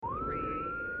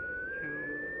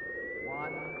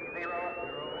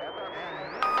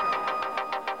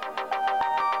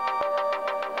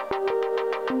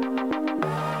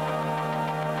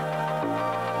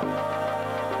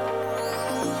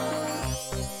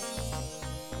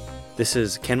This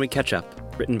is Can We Catch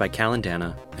Up, written by Kallan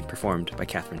Dana and performed by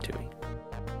Katherine Tuohy.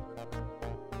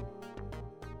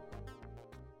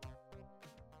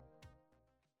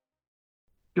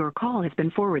 Your call has been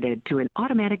forwarded to an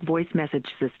automatic voice message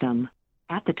system.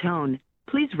 At the tone,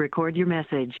 please record your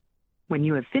message. When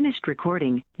you have finished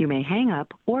recording, you may hang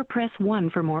up or press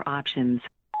 1 for more options.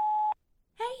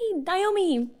 Hey,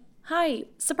 Naomi. Hi.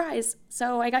 Surprise.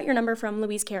 So I got your number from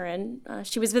Louise Karen.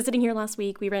 She was visiting here last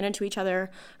week. We ran into each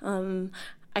other.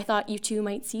 I thought you two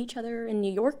might see each other in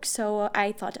New York, so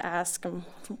I thought to ask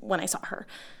when I saw her.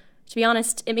 To be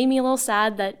honest, it made me a little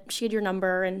sad that she had your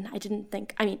number, and I didn't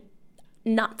think,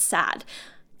 not sad,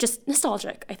 just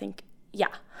nostalgic, I think.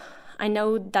 Yeah. I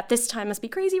know that this time must be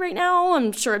crazy right now.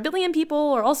 I'm sure a billion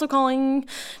people are also calling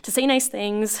to say nice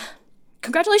things.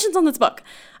 Congratulations on this book.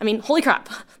 Holy crap.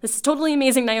 This is totally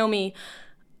amazing, Naomi.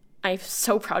 I'm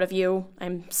so proud of you.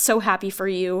 I'm so happy for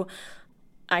you.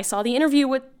 I saw the interview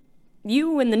with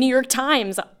you in the New York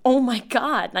Times. Oh my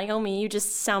God, Naomi, you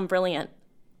just sound brilliant.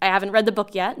 I haven't read the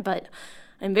book yet, but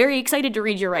I'm very excited to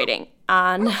read your writing.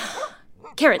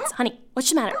 Carrots, honey, what's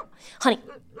the matter? Honey,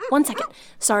 1 second.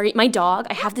 Sorry, my dog,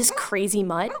 I have this crazy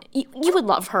mutt. You would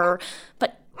love her,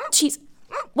 but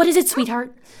what is it,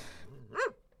 sweetheart?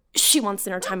 She wants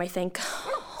dinner time, I think.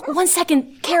 1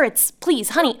 second, Carrots, please,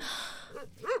 honey.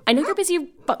 I know you're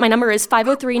busy, but my number is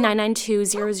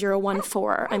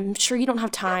 503-992-0014. I'm sure you don't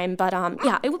have time, but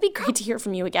yeah, it would be great to hear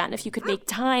from you again if you could make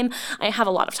time. I have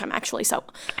a lot of time, actually, so.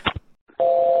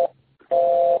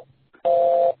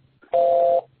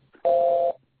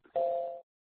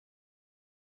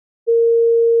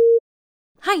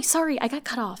 Hi, sorry, I got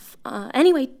cut off.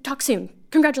 Anyway, talk soon.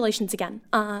 Congratulations again.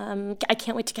 I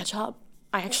can't wait to catch up.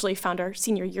 I actually found our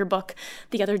senior yearbook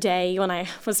the other day when I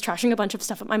was trashing a bunch of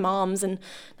stuff at my mom's, and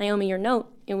Naomi, your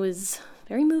note, it was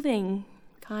very moving,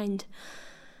 kind.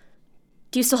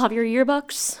 Do you still have your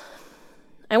yearbooks?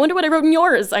 I wonder what I wrote in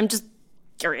yours. I'm just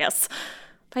curious.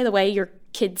 By the way, your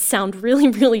kids sound really,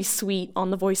 really sweet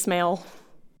on the voicemail.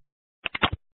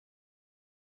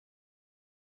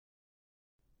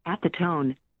 At the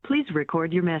tone, please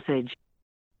record your message.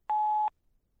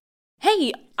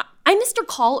 Hey, I missed your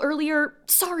call earlier.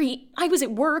 Sorry, I was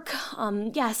at work.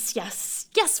 Yes,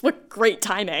 what great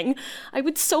timing. I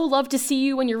would so love to see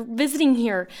you when you're visiting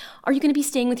here. Are you going to be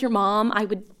staying with your mom? I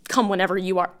would come whenever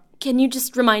you are. Can you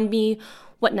just remind me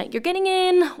what night you're getting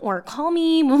in, or call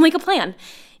me? We'll make a plan.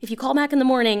 If you call back in the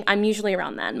morning, I'm usually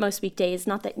around then, most weekdays.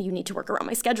 Not that you need to work around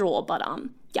my schedule, but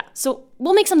yeah, so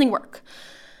we'll make something work.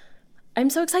 I'm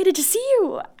so excited to see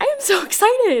you. I am so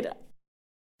excited.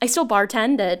 I still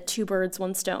bartend at 2 Birds,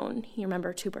 1 Stone. You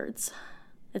remember 2 Birds?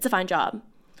 It's a fine job.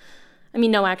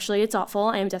 No, actually, it's awful.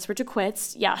 I am desperate to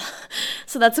quit. Yeah,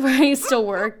 so that's where I still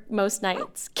work most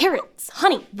nights. Carrots,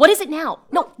 honey, what is it now?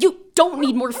 No, you don't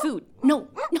need more food. No,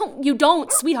 you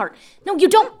don't, sweetheart. No, you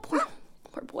don't. Poor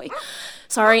boy.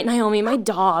 Sorry, Naomi, my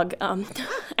dog.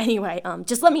 Anyway,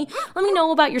 just let me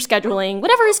know about your scheduling.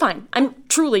 Whatever is fine. I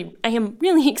am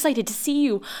really excited to see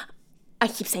you. I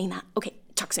keep saying that. Okay,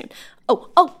 talk soon.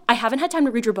 Oh, I haven't had time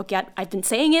to read your book yet. I've been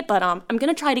saying it, but I'm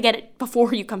gonna try to get it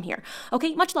before you come here.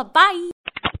 Okay, much love. Bye.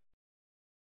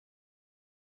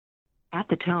 At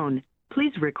the tone,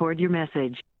 please record your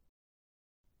message.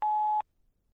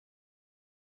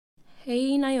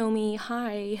 Hey, Naomi.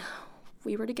 Hi.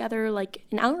 We were together like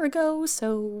an hour ago,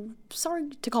 so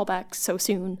sorry to call back so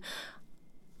soon.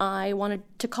 I wanted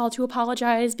to call to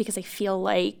apologize because I feel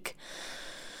like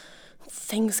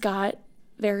things got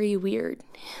very weird.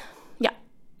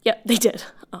 Yeah, they did.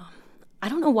 I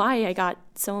don't know why I got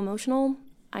so emotional.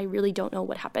 I really don't know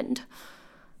what happened.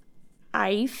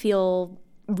 I feel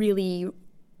really,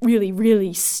 really,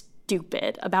 really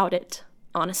stupid about it,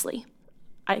 honestly.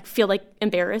 I feel like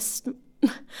embarrassed.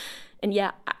 And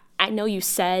yeah, I know you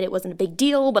said it wasn't a big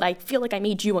deal, but I feel like I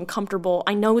made you uncomfortable.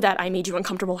 I know that I made you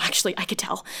uncomfortable, actually. I could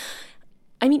tell.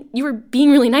 You were being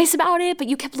really nice about it, but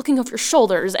you kept looking over your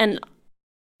shoulders, and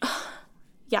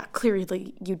yeah,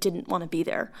 clearly you didn't want to be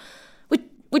there.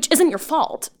 Which isn't your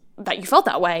fault that you felt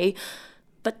that way,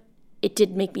 but it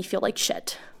did make me feel like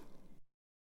shit.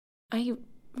 I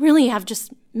really have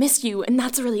just missed you, and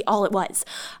that's really all it was.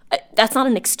 That's not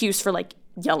an excuse for,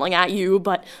 yelling at you,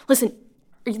 but listen,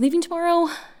 are you leaving tomorrow?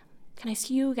 Can I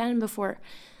see you again before?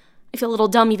 I feel a little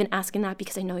dumb even asking that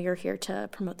because I know you're here to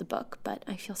promote the book, but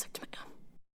I feel sick to my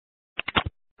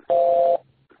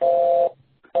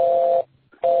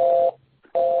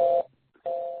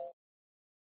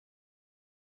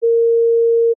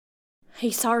Hey,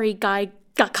 sorry, guy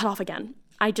got cut off again.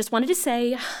 I just wanted to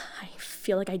say, I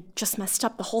feel like I just messed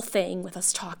up the whole thing with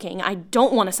us talking. I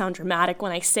don't want to sound dramatic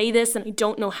when I say this, and I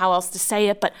don't know how else to say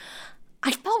it, but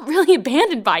I felt really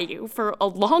abandoned by you for a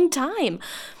long time.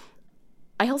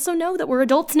 I also know that we're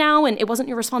adults now and it wasn't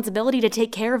your responsibility to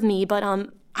take care of me, but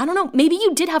I don't know, maybe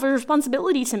you did have a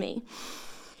responsibility to me.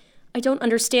 I don't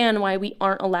understand why we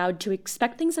aren't allowed to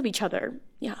expect things of each other.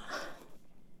 Yeah.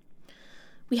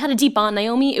 We had a deep bond,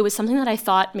 Naomi. It was something that I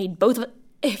thought made both of us.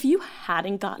 If you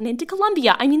hadn't gotten into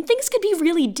Columbia, things could be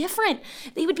really different.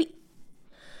 They would be...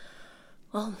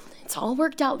 Well, it's all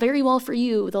worked out very well for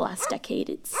you the last decade,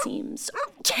 it seems.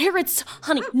 Carrots,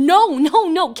 honey.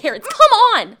 No, Carrots. Come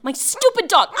on. My stupid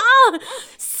dog.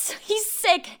 He's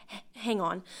sick. Hang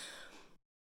on.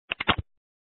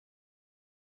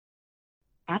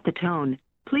 At the tone,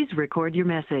 please record your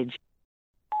message.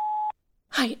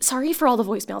 Hi, sorry for all the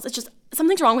voicemails. It's just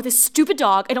something's wrong with this stupid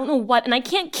dog. I don't know what, and I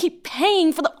can't keep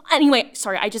paying for the... Anyway,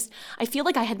 sorry, I feel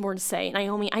like I had more to say.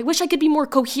 Naomi, I wish I could be more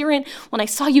coherent when I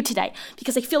saw you today,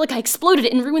 because I feel like I exploded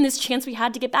and ruined this chance we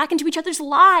had to get back into each other's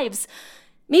lives.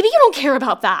 Maybe you don't care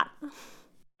about that.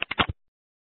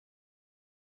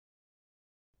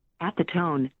 At the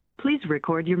tone, please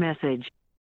record your message.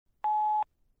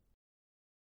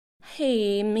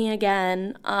 Hey, me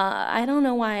again. I don't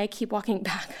know why I keep walking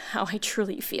back how I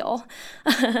truly feel.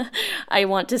 I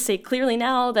want to say clearly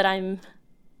now that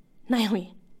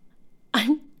Naomi,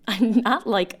 I'm not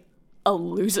like a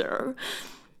loser.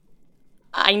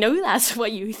 I know that's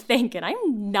what you think, and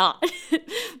I'm not.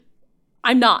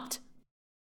 I'm not.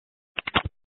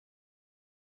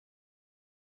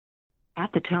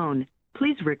 At the tone,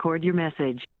 please record your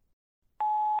message.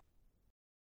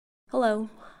 Hello.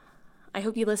 I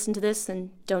hope you listen to this and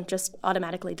don't just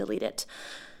automatically delete it.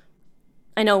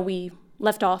 I know we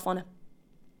left off on a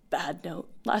bad note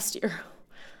last year.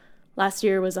 Last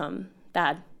year was,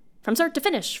 bad. From start to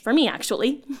finish, for me,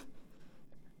 actually.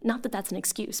 Not that that's an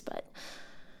excuse, but...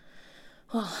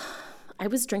 Well, I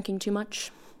was drinking too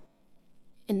much.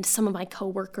 And some of my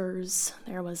coworkers,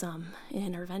 there was, an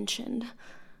intervention.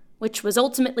 Which was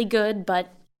ultimately good,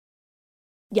 but...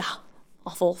 Yeah,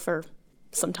 awful for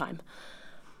some time.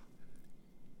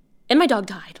 And my dog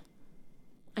died.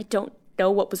 I don't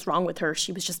know what was wrong with her.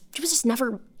 She was just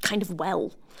never kind of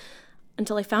well.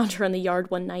 Until I found her in the yard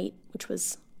one night, which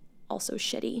was also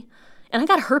shitty. And I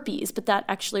got herpes, but that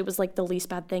actually was like the least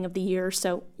bad thing of the year,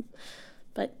 so...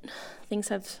 But things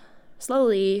have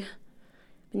slowly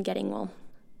been getting, well...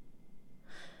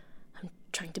 I'm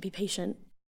trying to be patient.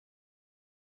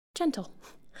 Gentle.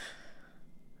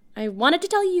 I wanted to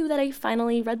tell you that I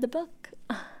finally read the book.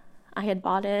 I had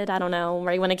bought it, I don't know,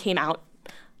 right when it came out.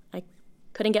 I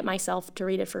couldn't get myself to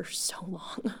read it for so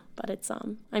long, but it's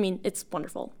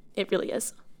wonderful. It really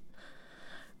is.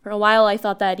 For a while, I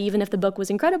thought that even if the book was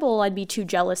incredible, I'd be too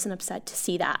jealous and upset to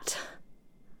see that.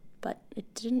 But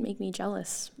it didn't make me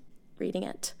jealous, reading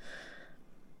it.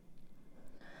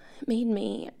 It made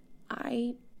me,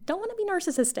 I don't want to be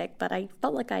narcissistic, but I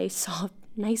felt like I saw a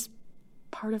nice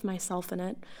part of myself in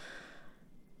it.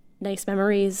 Nice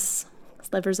memories,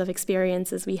 slivers of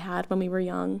experiences we had when we were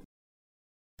young.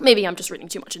 Maybe I'm just reading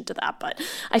too much into that, but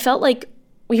I felt like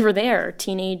we were there.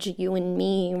 Teenage you and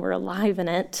me were alive in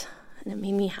it, and it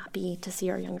made me happy to see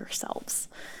our younger selves.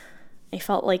 I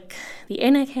felt like the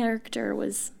Anna character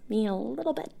was me a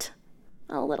little bit,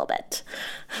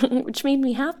 which made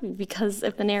me happy because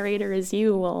if the narrator is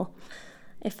you, well,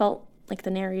 I felt like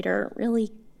the narrator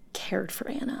really cared for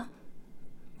Anna,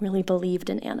 really believed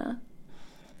in Anna.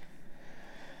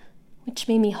 Which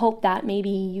made me hope that maybe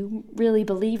you really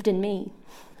believed in me.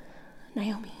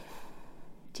 Naomi,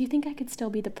 do you think I could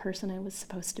still be the person I was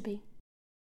supposed to be?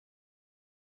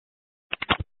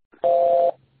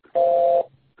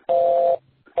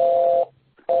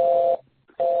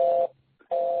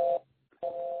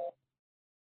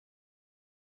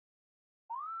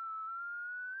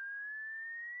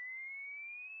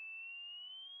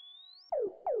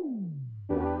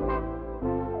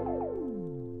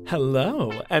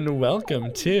 Hello, and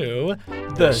welcome to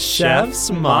The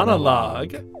Chef's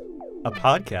Monologue, A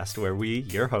podcast where we,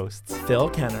 your hosts, Phil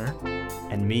Kenner,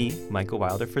 and me, Michael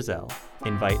Wilder Frizzell,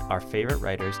 invite our favorite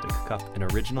writers to cook up an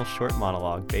original short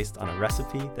monologue based on a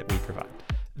recipe that we provide.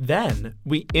 Then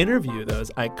we interview those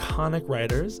iconic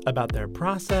writers about their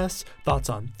process, thoughts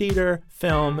on theater,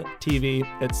 film, TV,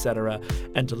 etc.,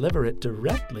 and deliver it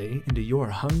directly into your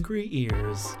hungry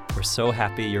ears. We're so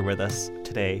happy you're with us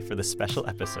today for this special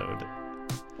episode.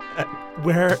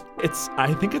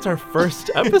 I think it's our first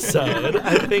episode.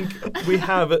 I think we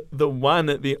have the one,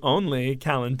 the only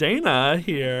Kallan Dana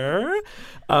here.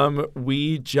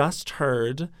 We just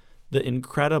heard the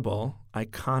incredible,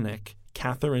 iconic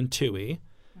Katherine Tuohy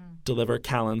deliver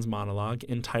Kallan's monologue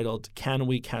entitled Can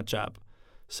We Catch Up?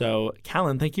 So,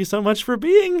 Kallan, thank you so much for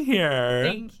being here.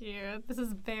 Thank you. This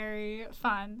is very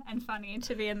fun and funny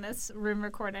to be in this room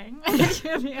recording.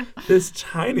 This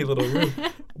tiny little room.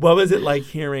 What was it like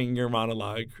hearing your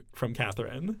monologue from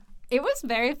Katherine? It was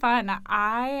very fun.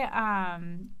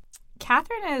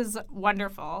 Katherine is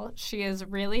wonderful. She is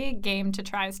really game to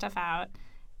try stuff out,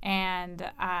 and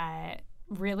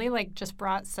really like just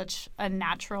brought such a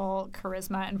natural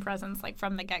charisma and presence like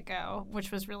from the get-go, which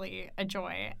was really a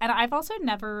joy. And I've also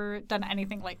never done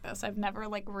anything like this. I've never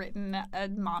like written a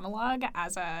monologue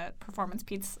as a performance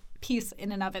piece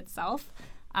in and of itself,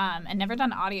 and never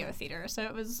done audio theater. So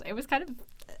it was kind of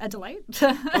a delight.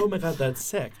 Oh my God, that's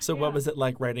sick. So what was it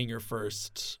like writing your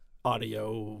first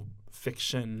audio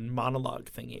fiction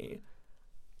monologue thingy?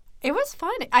 It was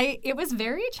fun. It was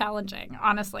very challenging,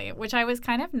 honestly, which I was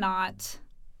kind of not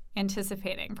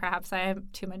anticipating. Perhaps I have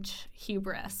too much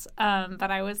hubris. But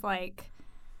I was like,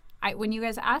 when you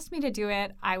guys asked me to do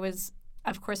it, I was,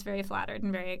 of course, very flattered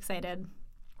and very excited.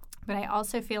 But I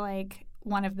also feel like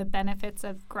one of the benefits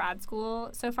of grad school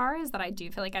so far is that I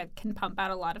do feel like I can pump out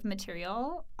a lot of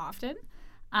material often.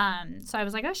 So I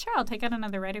was like, oh, sure, I'll take on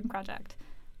another writing project.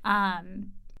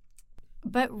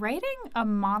 But writing a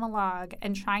monologue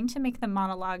and trying to make the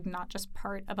monologue not just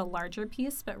part of a larger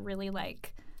piece, but really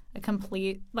like a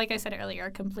complete, like I said earlier,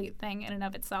 a complete thing in and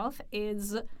of itself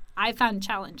I found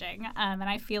challenging. And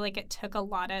I feel like it took a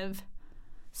lot of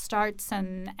starts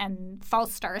and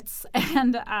false starts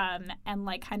and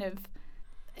like kind of,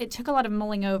 it took a lot of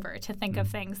mulling over to think of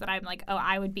things that I'm like, oh,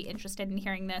 I would be interested in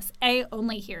hearing this.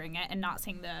 Only hearing it and not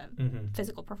seeing the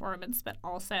physical performance, but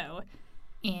also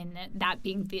in that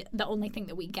being the only thing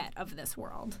that we get of this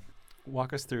world.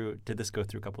 Walk us through, did this go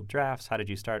through a couple drafts? How did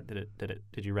you start? Did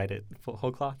you write it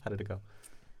whole cloth? How did it go?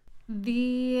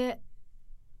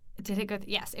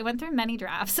 Yes, it went through many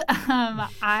drafts.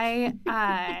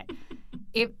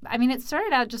 It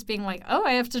started out just being like, oh,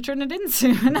 I have to turn it in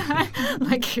soon.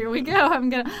 Like, here we go.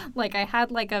 I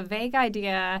had like a vague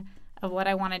idea of what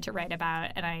I wanted to write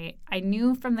about. And I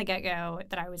knew from the get-go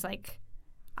that I was like,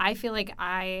 I feel like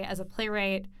I, as a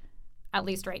playwright, at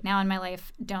least right now in my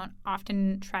life, don't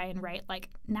often try and write like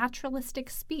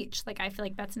naturalistic speech. Like, I feel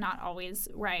like that's not always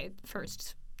where I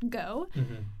first go.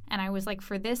 And I was like,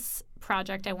 for this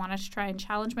project, I wanted to try and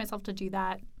challenge myself to do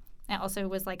that. I also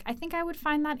was like, I think I would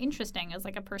find that interesting as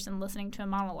like a person listening to a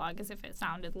monologue, as if it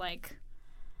sounded like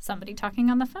somebody talking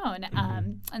on the phone.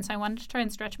 And so I wanted to try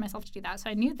and stretch myself to do that. So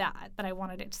I knew that I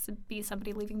wanted it to be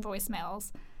somebody leaving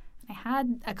voicemails. I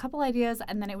had a couple ideas,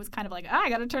 and then it was kind of like, I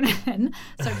got to turn it in.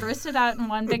 So I burst it out in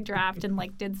one big draft and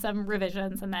like did some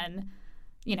revisions, and then,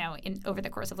 over the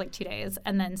course of like 2 days,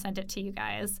 and then sent it to you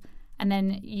guys. And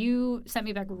then you sent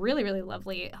me back really, really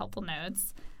lovely, helpful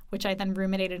notes, which I then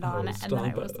ruminated on. And then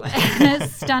I was like,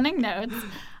 stunning notes.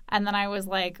 And then I was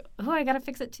like, oh, I got to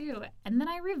fix it too. And then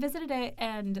I revisited it,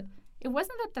 and it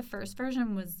wasn't that the first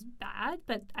version was bad,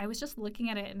 but I was just looking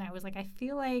at it, and I was like, I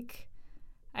feel like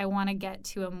I want to get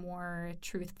to a more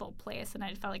truthful place, and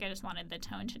I felt like I just wanted the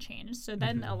tone to change. So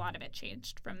then a lot of it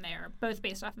changed from there, both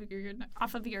based off of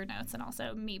your notes, and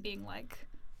also me being like,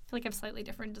 I feel like I have slightly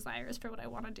different desires for what I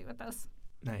want to do with this.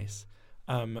 Nice.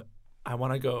 I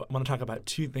want to talk about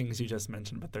two things you just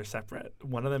mentioned, but they're separate.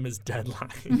 One of them is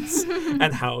deadlines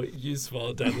and how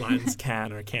useful deadlines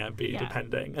can or can't be,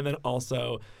 depending. And then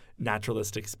also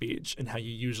naturalistic speech and how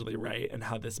you usually write and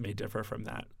how this may differ from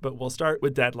that. But we'll start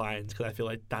with deadlines because I feel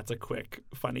like that's a quick,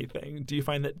 funny thing. Do you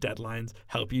find that deadlines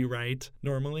help you write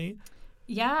normally?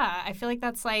 Yeah, I feel like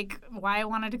that's like why I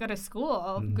wanted to go to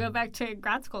school, go back to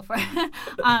grad school for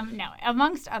no,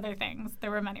 amongst other things. There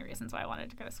were many reasons why I wanted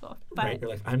to go to school. But right, you're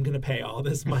like, I'm going to pay all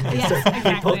this money yes, so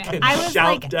exactly. people can I was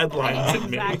shout like, deadlines at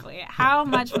me. Exactly. How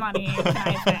much money can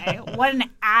I pay? What an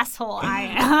asshole I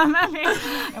am.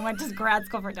 I went to grad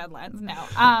school for deadlines. No.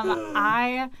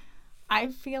 I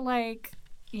feel like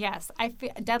yes, I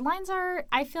feel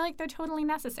like they're totally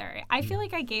necessary. I feel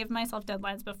like I gave myself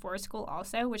deadlines before school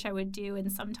also, which I would do in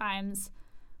sometimes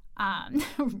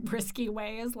risky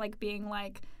ways, like being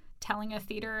like telling a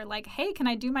theater like, hey, can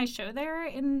I do my show there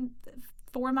in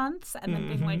 4 months? And then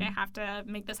being like, I have to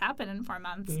make this happen in 4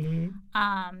 months.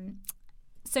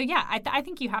 So yeah, I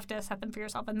think you have to set them for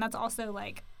yourself. And that's also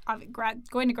like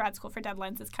going to grad school for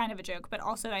deadlines is kind of a joke, but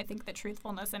also I think the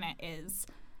truthfulness in it is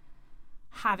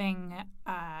having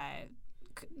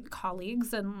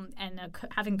colleagues and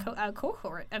having a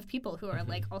cohort of people who are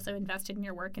like also invested in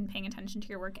your work and paying attention to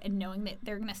your work and knowing that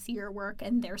they're going to see your work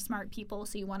and they're smart people,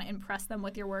 so you want to impress them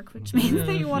with your work, which means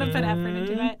that you want to put effort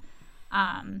into it.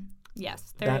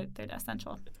 Yes, they're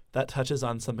essential. That touches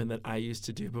on something that I used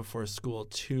to do before school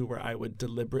too, where I would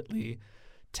deliberately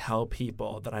tell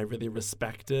people that I really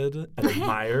respected and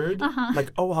admired,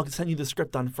 like, oh, I'll send you the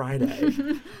script on Friday.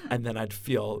 And then I'd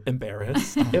feel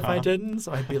embarrassed if I didn't.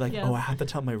 So I'd be like, oh, I have to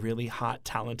tell my really hot,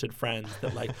 talented friends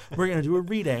that, like, we're going to do a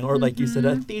reading, or like you said,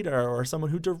 a theater, or someone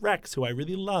who directs who I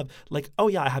really love. Like, oh,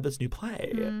 yeah, I have this new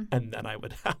play. And then I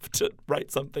would have to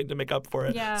write something to make up for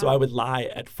it. Yeah. So I would lie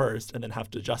at first and then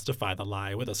have to justify the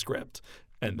lie with a script.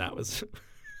 And that was...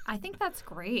 I think that's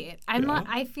great.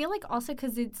 I feel like also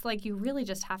because it's like you really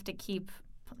just have to keep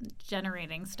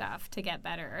generating stuff to get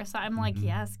better. So I'm like,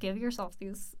 yes, give yourself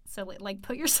these silly, like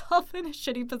put yourself in a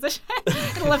shitty position.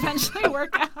 It'll eventually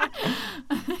work out.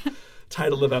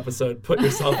 Title of episode, put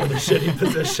yourself in a shitty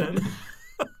position.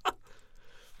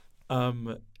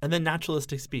 And then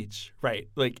naturalistic speech, right?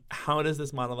 Like, how does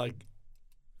this monologue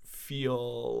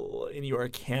feel in your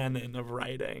canon of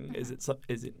writing? Is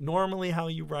it normally how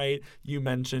you write? You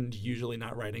mentioned usually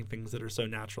not writing things that are so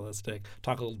naturalistic.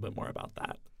 Talk a little bit more about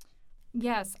that.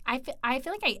 Yes, I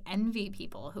feel like I envy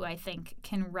people who I think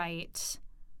can write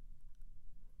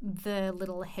the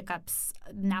little hiccups,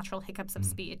 natural hiccups of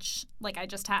speech, like I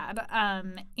just had,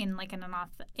 in like in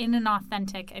an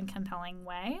authentic and compelling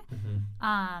way,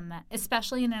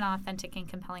 especially in an authentic and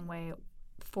compelling way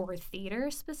for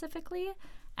theater specifically.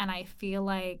 And I feel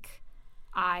like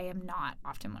I am not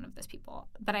often one of those people,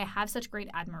 but I have such great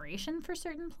admiration for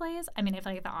certain plays. I mean, if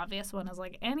like the obvious one is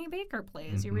like Annie Baker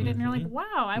plays, you read it and you're like,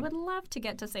 wow, I would love to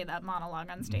get to say that monologue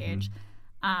on stage.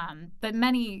 But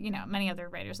many other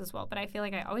writers as well. But I feel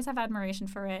like I always have admiration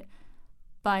for it,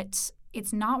 but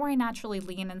it's not where I naturally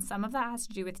lean. And some of that has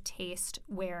to do with taste,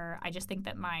 where I just think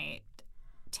that my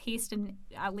taste in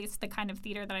at least the kind of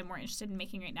theater that I'm more interested in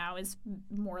making right now is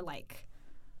more like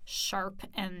sharp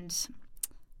and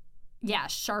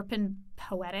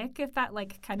poetic, if that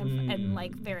like kind of and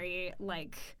like very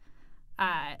like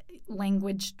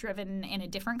language driven in a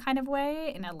different kind of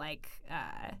way, in a like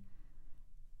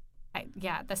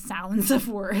the sounds of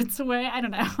words way. I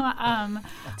don't know.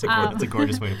 That's a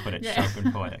gorgeous way to put it. Sharp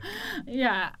and poetic.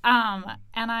 Yeah.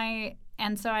 And I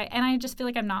just feel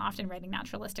like I'm not often writing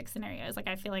naturalistic scenarios. Like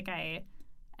I feel like I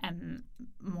am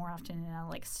more often in a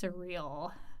like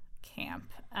surreal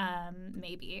camp,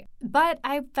 maybe. But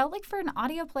I felt like for an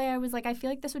audio play, I was like, I feel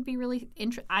like this would be really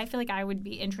I feel like I would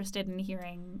be interested in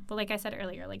hearing, but like I said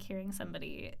earlier, like hearing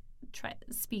somebody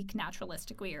speak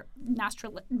naturalistically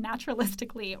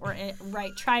or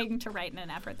trying to write in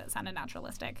an effort that sounded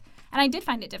naturalistic. And I did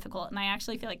find it difficult, and I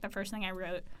actually feel like the first thing I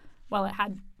wrote, while it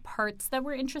had parts that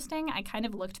were interesting, I kind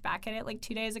of looked back at it like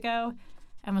 2 days ago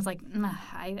and was like,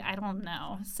 I don't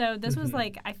know. So this was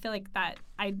like, I feel like that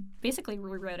I basically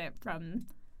rewrote it from,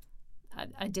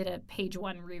 I did a page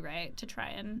 1 rewrite to try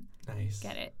and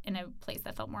get it in a place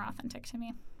that felt more authentic to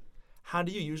me. How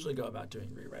do you usually go about doing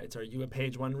rewrites? Are you a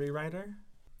page 1 rewriter?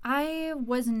 I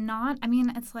was not. I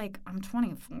mean, it's like I'm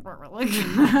 24. Like,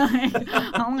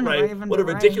 right. What a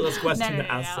ridiculous question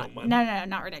to ask someone. No,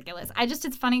 not ridiculous.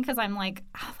 It's funny because I'm like,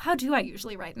 how do I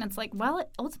usually write? And it's like, well,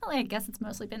 ultimately, I guess it's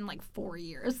mostly been like 4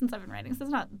 years since I've been writing. So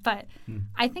it's not. But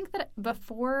I think that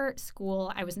before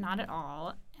school, I was not at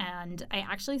all. And I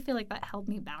actually feel like that held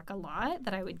me back a lot,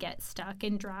 that I would get stuck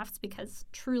in drafts because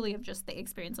truly of just the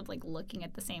experience of like looking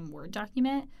at the same Word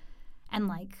document and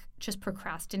like just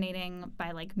procrastinating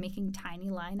by like making tiny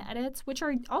line edits, which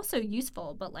are also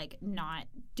useful, but like not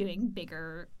taking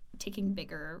bigger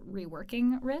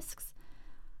reworking risks.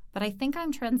 But I think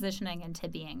I'm transitioning into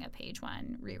being a page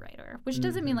 1 rewriter, which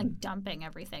doesn't mean like dumping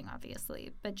everything,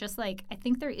 obviously, but just like I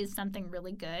think there is something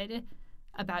really good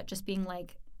about just being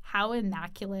like, how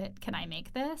immaculate can I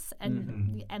make this,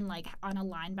 and like on a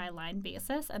line by line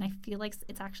basis. And I feel like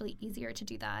it's actually easier to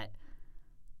do that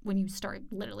when you start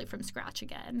literally from scratch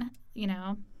again, you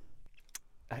know?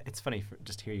 It's funny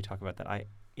just to hear you talk about that. I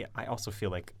also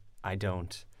feel like I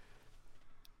don't,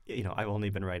 I've only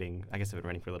been writing, I guess I've been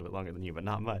writing for a little bit longer than you, but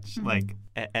not much. Like,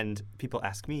 and people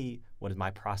ask me, what is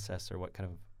my process, or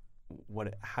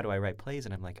how do I write plays?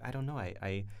 And I'm like, I don't know.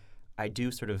 I do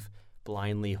sort of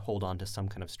blindly hold on to some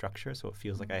kind of structure, so it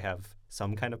feels like I have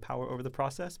some kind of power over the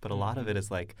process, but a lot of it is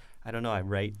like, I don't know, I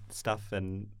write stuff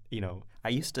and, I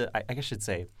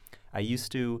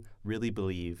used to really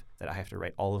believe that I have to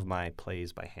write all of my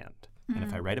plays by hand. And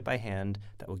if I write it by hand,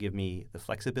 that will give me the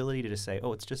flexibility to just say,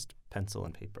 oh, it's just pencil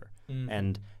and paper.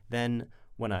 And then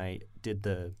when I did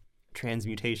the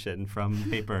transmutation from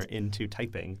paper into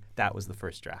typing, that was the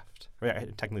first draft.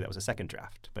 Technically, that was a second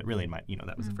draft, but really,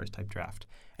 that was the first type draft.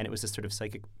 And it was this sort of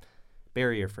psychic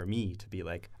barrier for me to be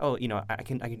like, oh, I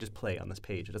can just play on this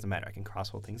page. It doesn't matter. I can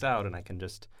cross-hold things out, and I can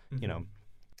just,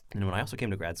 And when I also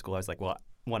came to grad school, I was like, well,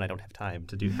 one, I don't have time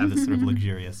to have this sort of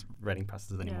luxurious writing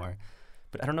process anymore.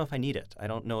 but I don't know if I need it. I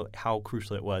don't know how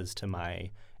crucial it was to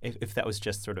my, if that was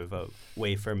just sort of a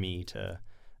way for me to,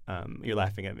 you're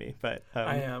laughing at me, but.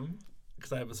 I am,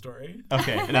 because I have a story.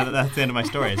 Okay, now that's the end of my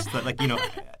story. It's like,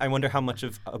 I wonder how much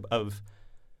of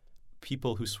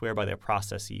people who swear by their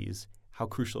processes, how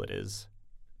crucial it is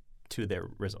to their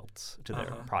results, to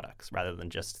their products, rather than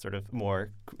just sort of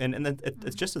more. And then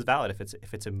it's just as valid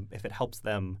if it helps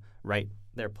them write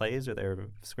their plays or their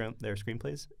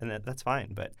screenplays, and that's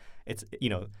fine. But it's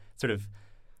sort of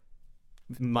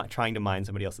trying to mine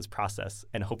somebody else's process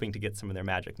and hoping to get some of their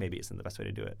magic maybe isn't the best way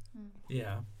to do it.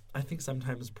 Yeah, I think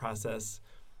sometimes process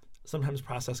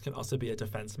can also be a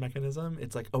defense mechanism.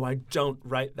 It's like, oh, I don't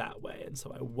write that way, and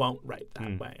so I won't write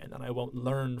that way, and then I won't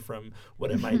learn from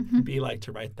what it might be like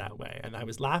to write that way. And I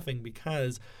was laughing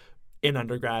because in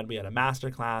undergrad we had a master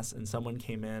class, and someone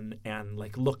came in and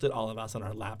like looked at all of us on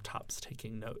our laptops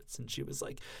taking notes, and she was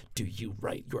like, do you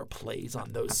write your plays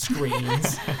on those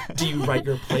screens? Do you write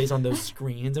your plays on those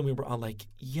screens? And we were all like,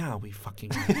 yeah, we fucking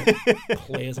write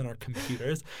plays on our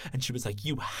computers. And she was like,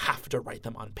 you have to write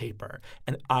them on paper.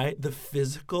 And the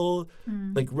physical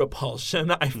like repulsion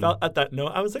I felt at that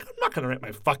note, I was like, I'm not gonna write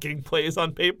my fucking plays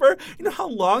on paper. You know how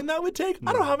long that would take?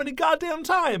 I don't have any goddamn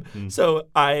time. So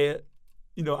I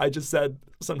just said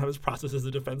sometimes process is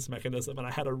a defense mechanism, and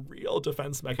I had a real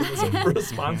defense mechanism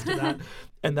response to that.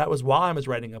 And that was while I was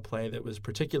writing a play that was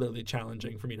particularly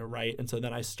challenging for me to write. And so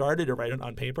then I started to write it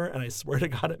on paper, and I swear to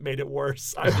God, it made it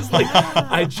worse. I was like,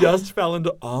 I just fell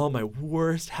into all my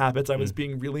worst habits. I was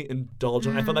being really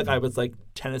indulgent. I felt like I was like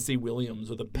Tennessee Williams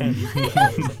with a pen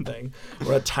or something,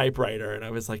 or a typewriter. And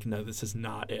I was like, no, this is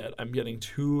not it. I'm getting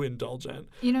too indulgent.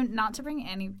 Not to bring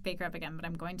Annie Baker up again, but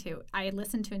I'm going to. I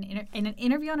listened to an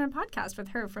interview on a podcast with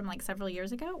her from like several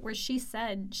years ago where she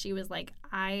said she was like,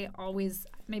 I don't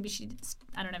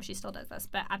know if she still does this,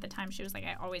 but at the time she was like,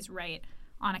 I always write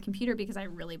on a computer because I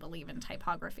really believe in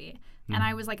typography. And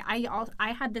I was like,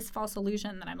 I had this false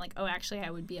illusion that I'm like, oh, actually, I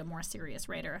would be a more serious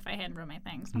writer if I handwrote my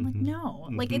things. I'm like, no,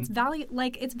 like it's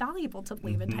valuable to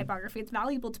believe in typography. It's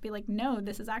valuable to be like, no,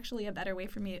 this is actually a better way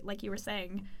for me, like you were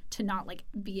saying, to not like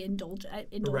be indulgent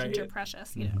or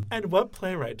precious. And what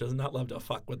playwright does not love to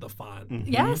fuck with the font?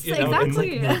 Yes, exactly. It's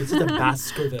like, no, this is a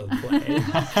Baskerville play.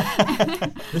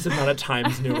 This is not a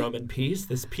Times New Roman piece.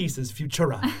 This piece is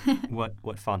Futura.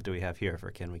 What font do we have here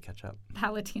for Can We Catch Up?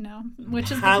 Palatino, which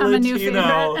has become a new favorite.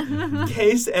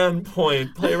 Case and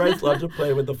point. Playwrights love to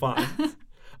play with the font.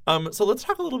 So let's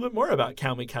talk a little bit more about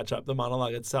Can We Catch Up, the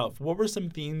monologue itself. What were some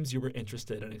themes you were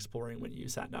interested in exploring when you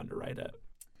sat down to write it?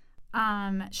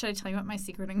 Should I tell you what my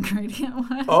secret ingredient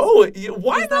was? Oh,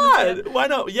 why not? Why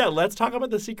not? Yeah, let's talk about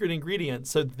the secret ingredient.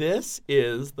 So this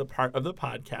is the part of the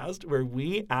podcast where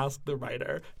we ask the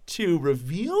writer to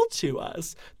reveal to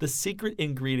us the secret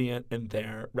ingredient in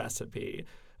their recipe.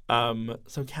 So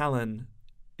Kallan,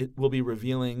 it will be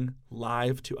revealing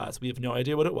live to us. We have no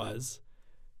idea what it was.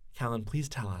 Kallan, please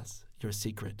tell us your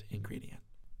secret ingredient.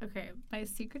 Okay, my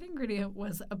secret ingredient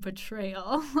was a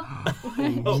betrayal.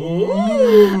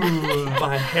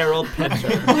 By Harold Pinter.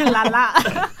 Ooh la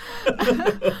la.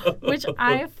 Which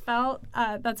I felt,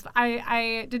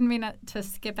 I didn't mean to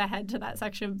skip ahead to that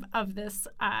section of this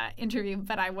interview,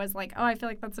 but I was like, oh, I feel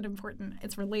like that's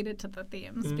it's related to the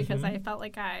themes because I felt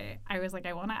like I was like,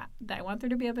 I want there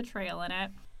to be a betrayal in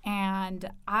it. And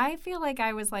I feel like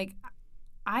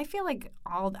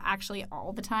all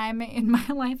the time in my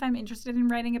life I'm interested in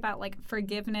writing about like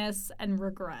forgiveness and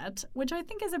regret, which I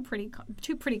think is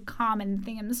two pretty common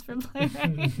themes for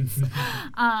playwrights.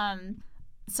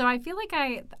 So I feel like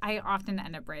I often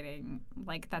end up writing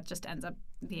like that just ends up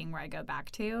being where I go back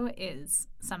to is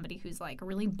somebody who's like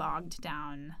really bogged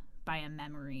down by a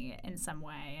memory in some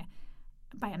way,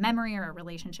 by a memory or a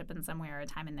relationship in some way or a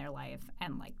time in their life,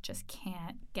 and like just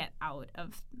can't get out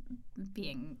of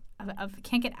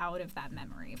that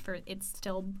memory, for it's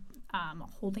still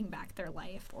holding back their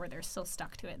life, or they're still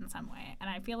stuck to it in some way. And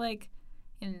I feel like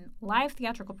in live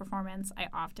theatrical performance, I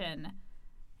often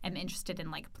am interested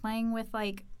in like playing with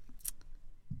like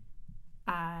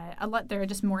a lot. There are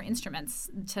just more instruments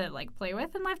to like play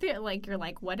with in live theater. Like you're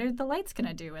like, what are the lights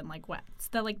gonna do, and like what's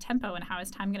the like tempo, and how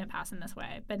is time gonna pass in this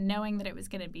way? But knowing that it was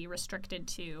gonna be restricted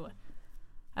to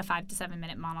a 5 to 7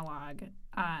 minute monologue,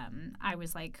 I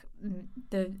was like,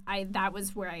 that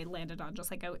was where I landed on. Just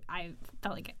like I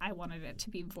felt like I wanted it to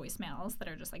be voicemails that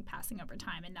are just like passing over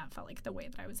time, and that felt like the way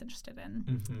that I was interested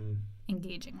in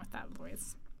engaging with that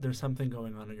voice. there's something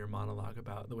going on in your monologue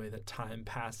about the way that time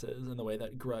passes and the way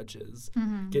that grudges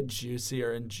get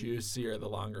juicier and juicier the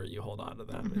longer you hold on to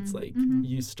them. It's like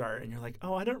you start and you're like,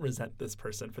 oh, I don't resent this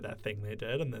person for that thing they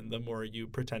did. And then the more you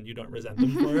pretend you don't resent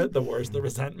them for it, the worse the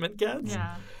resentment gets.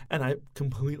 Yeah. And I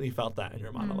completely felt that in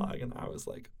your monologue. And I was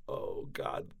like, oh,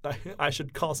 God, I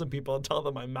should call some people and tell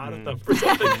them I'm mad at them for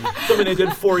something they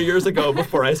did 4 years ago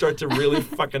before I start to really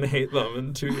fucking hate them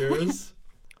in 2 years.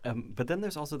 But then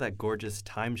there's also that gorgeous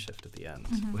time shift at the end.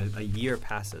 When a year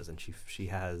passes and she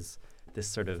has this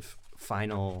sort of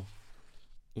final,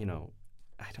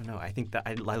 I don't know. I think that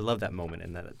I love that moment,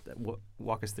 and that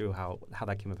walk us through how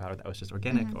that came about, or that was just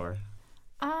organic, or.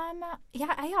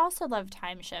 Yeah, I also love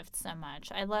time shifts so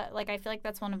much. I feel like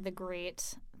that's one of the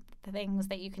great things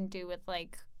that you can do with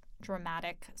like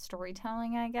dramatic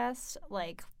storytelling, I guess.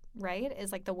 Like, right?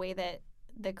 Is like the way that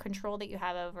the control that you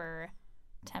have over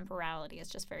temporality is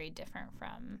just very different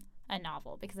from a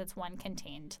novel, because it's one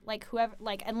contained, like whoever,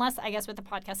 like, unless I guess with the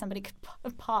podcast somebody could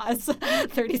pause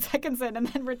 30 seconds in and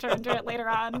then return to it later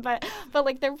on, but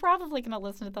like they're probably going to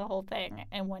listen to the whole thing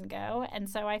in one go. And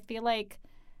so I feel like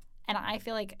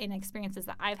in experiences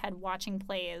that I've had watching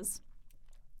plays,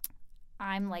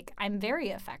 I'm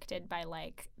very affected by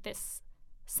like this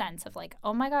sense of like,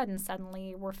 oh my God, and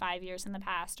suddenly we're 5 years in the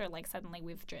past, or like suddenly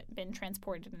we've been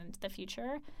transported into the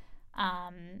future.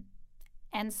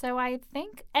 And so I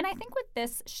think with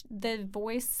this, the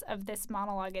voice of this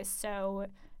monologue is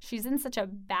she's in such a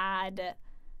bad,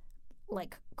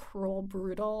 like cruel,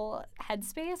 brutal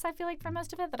headspace, I feel like, for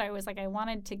most of it, that I was like, I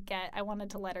wanted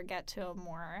to let her get to a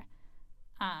more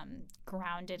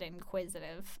grounded,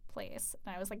 inquisitive place.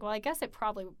 And I was like, well, I guess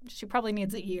she probably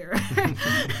needs a year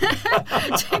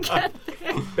to get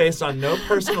there. Based on no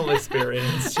personal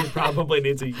experience, she probably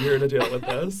needs a year to deal with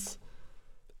this.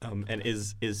 And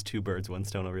is Two Birds, One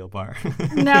Stone a real bar?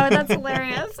 No, that's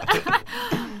hilarious.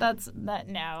 That's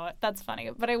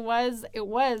funny. But it was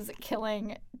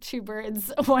killing two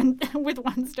birds with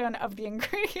one stone of the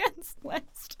ingredients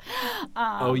list.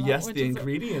 The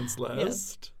ingredients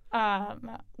list.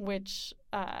 Which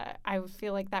I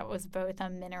feel like that was both a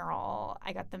mineral.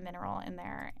 I got the mineral in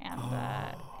there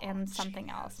and something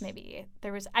else. Maybe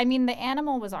there was. I mean, the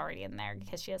animal was already in there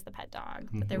because she has the pet dog.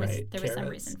 But there was some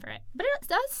reason for it. But it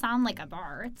does sound like a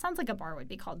bar. It sounds like a bar would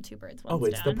be called Two Birds, One Stone.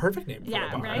 It's the perfect name for a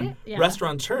bar. Right? Yeah.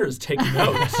 Restaurateurs, take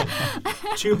note.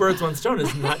 Two Birds, One Stone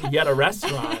is not yet a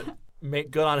restaurant.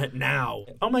 Make good on it now.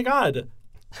 Oh my God.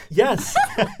 Yes,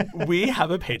 we have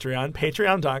a Patreon,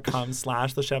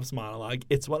 patreon.com/The Chef's Monologue.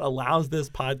 It's what allows this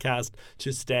podcast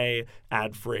to stay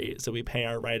ad-free. So we pay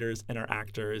our writers and our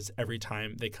actors every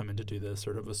time they come in to do this,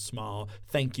 sort of a small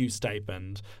thank you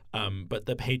stipend. But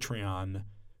the Patreon,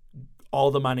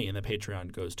 all the money in the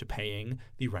Patreon goes to paying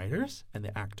the writers and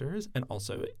the actors, and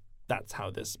also that's how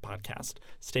this podcast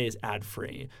stays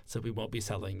ad-free. So we won't be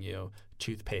selling you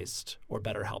toothpaste or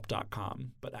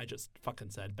BetterHelp.com. But I just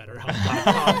fucking said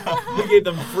BetterHelp.com. We gave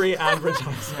them free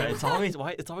advertisements.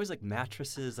 It's always like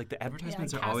mattresses. Like the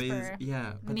advertisements are always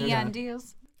but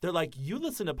MeUndies. They're like, you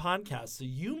listen to podcasts, so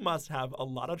you must have a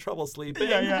lot of trouble sleeping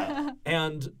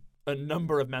and a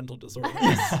number of mental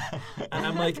disorders. And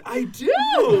I'm like, I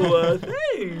do.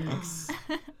 Thanks.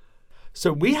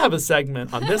 So we have a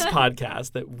segment on this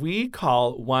podcast that we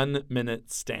call 1 Minute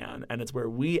Stan, and it's where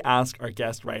we ask our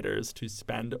guest writers to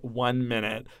spend 1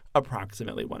 minute,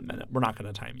 approximately 1 minute, we're not going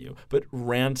to time you, but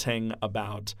ranting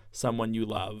about someone you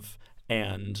love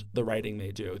and the writing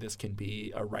they do. This can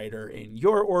be a writer in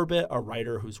your orbit, a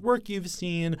writer whose work you've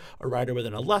seen, a writer with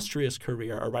an illustrious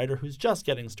career, a writer who's just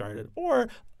getting started, or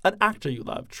an actor you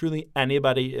love. Truly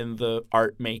anybody in the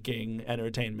art-making,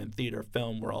 entertainment, theater,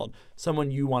 film world,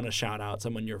 someone you want to shout out,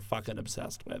 someone you're fucking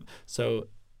obsessed with. So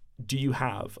do you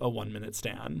have a 1 minute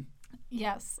stan?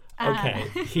 Yes. Okay.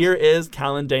 Here is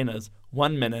Kallan Dana's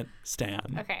 1 minute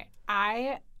stan. Okay.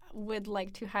 I would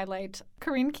like to highlight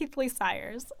Corinne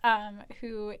Keithley-Sayers,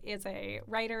 who is a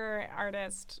writer,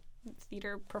 artist,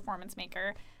 theater performance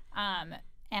maker.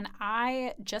 And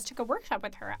I just took a workshop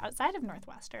with her outside of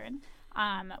Northwestern,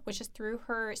 which is through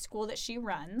her school that she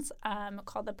runs,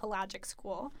 called the Pelagic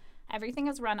School. Everything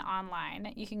is run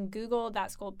online. You can Google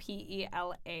that school,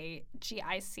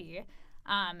 PELAGIC.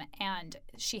 And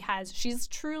she's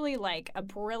truly like a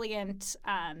brilliant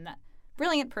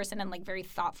person and like very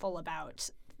thoughtful about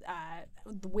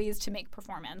the ways to make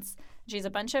performance. She has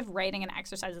a bunch of writing and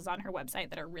exercises on her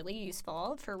website that are really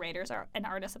useful for writers and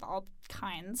artists of all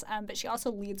kinds. But she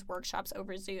also leads workshops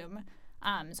over Zoom,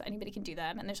 so anybody can do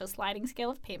them. And there's a sliding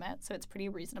scale of payment, so it's pretty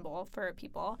reasonable for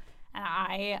people. And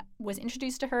I was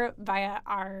introduced to her via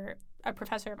our a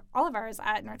professor of all of ours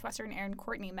at Northwestern, Erin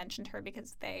Courtney, mentioned her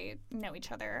because they know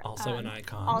each other. Also an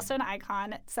icon. Also an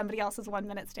icon. Somebody else's 1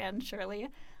 minute stand, Shirley.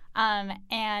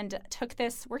 And took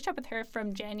this workshop with her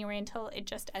from January until it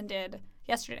just ended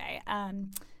yesterday.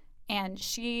 And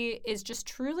she is just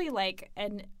truly like,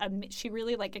 she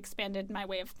really like expanded my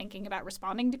way of thinking about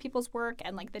responding to people's work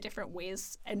and like the different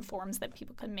ways and forms that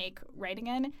people can make writing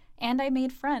in. And I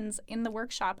made friends in the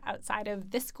workshop outside of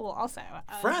this school also.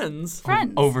 Friends?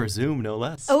 Friends. Over Zoom, no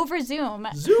less. Over Zoom.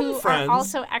 Zoom who friends. are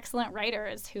also excellent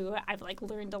writers who I've like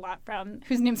learned a lot from,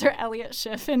 whose names are Elliot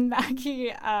Schiff and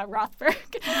Maggie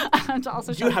Rothberg. To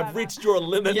also You have reached your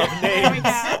limit of There we names.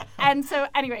 go. And so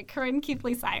anyway, Corinne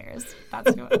Keithley Sayers.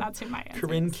 That's who my answer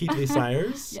Corinne is. Keithley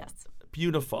Sayers? Yes.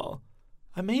 Beautiful.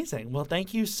 Amazing. Well,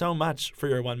 thank you so much for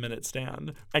your 1 minute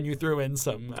stand. And you threw in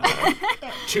some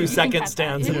 2 second cut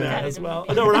stands that. in You can there cut as it. well.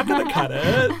 No, we're not going to cut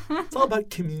it. It's all about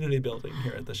community building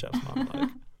here at the Chef's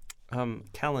Monologue.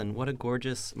 Kallan, what a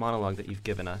gorgeous monologue that you've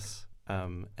given us,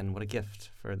 and what a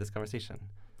gift for this conversation.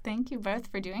 Thank you both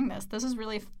for doing this. This is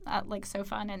really like so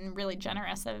fun and really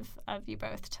generous of you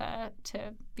both to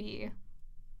be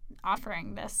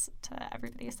offering this to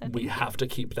everybody. So We have to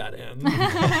keep that in.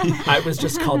 I was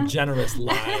just called generous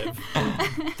live.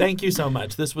 Thank you so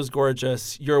much. This was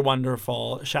gorgeous. You're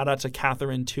wonderful. Shout out to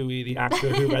Katherine Tuohy, the actor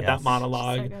who read that Yes.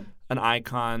 monologue, So good. an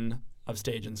icon of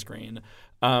stage and screen.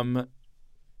 Thank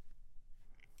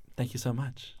you so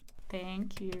much.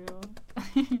 Thank you.